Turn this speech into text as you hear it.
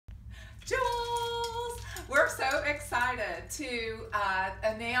so excited to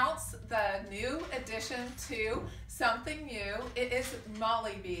announce the new addition to Something New. It is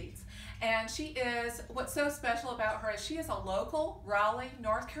Molly Beads. And she is, what's so special about her is she is a local Raleigh,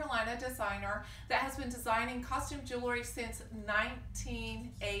 North Carolina designer that has been designing costume jewelry since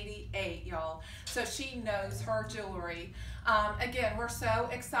 1988, y'all. So she knows her jewelry. Again, we're so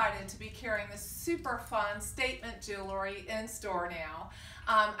excited to be carrying this super fun statement jewelry in store now.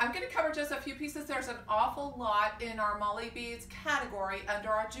 I'm going to cover just a few pieces. There's an awful lot in our Molly Beads category under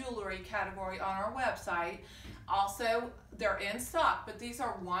our jewelry category on our website. Also, they're in stock, but these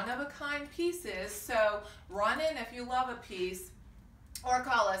are one-of-a-kind pieces, so run in if you love a piece or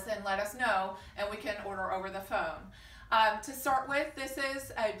call us and let us know, and we can order over the phone. To start with, this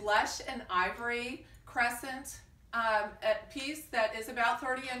is a blush and ivory crescent piece that is about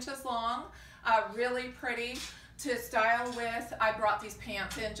 30 inches long, really pretty to style with. I brought these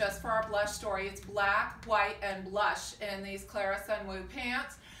pants in just for our blush story. It's black, white, and blush in these Clara Sunwoo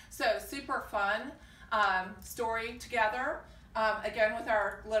pants, so super fun. Story together, again with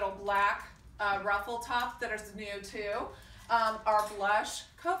our little black ruffle top that is new too. Our blush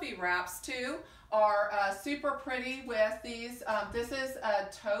Kobe wraps too are super pretty with these. This is a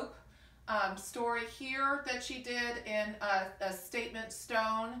taupe story here that she did in a statement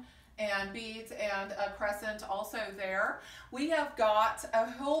stone and beads and a crescent also there. We have got a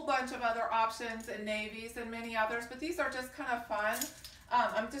whole bunch of other options in navies and many others, but these are just kind of fun.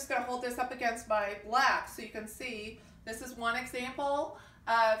 I'm just going to hold this up against my black so you can see. This is one example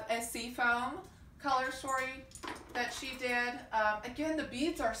of a seafoam color story that she did. Again, the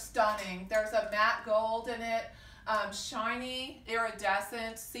beads are stunning. There's a matte gold in it, shiny,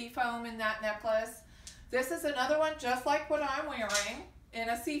 iridescent seafoam in that necklace. This is another one just like what I'm wearing in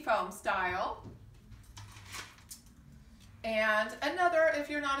a seafoam style. And another, if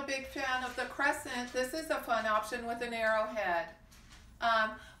you're not a big fan of the crescent, this is a fun option with an arrowhead.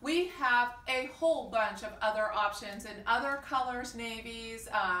 We have a whole bunch of other options in other colors, navies,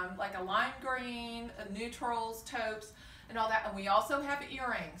 like a lime green, neutrals, taupes, and all that. And we also have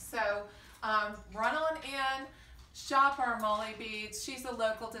earrings. So run on in, shop our Molly Beads. She's a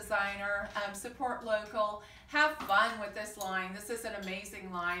local designer. Support local. Have fun with this line. This is an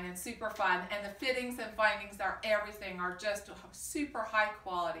amazing line and super fun. And the fittings and findings are everything are just super high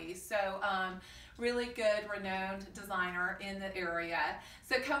quality. So really good, renowned designer in the area.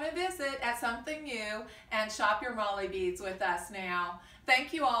 So come and visit at Something New and shop your Molly Beads with us now.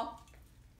 Thank you all.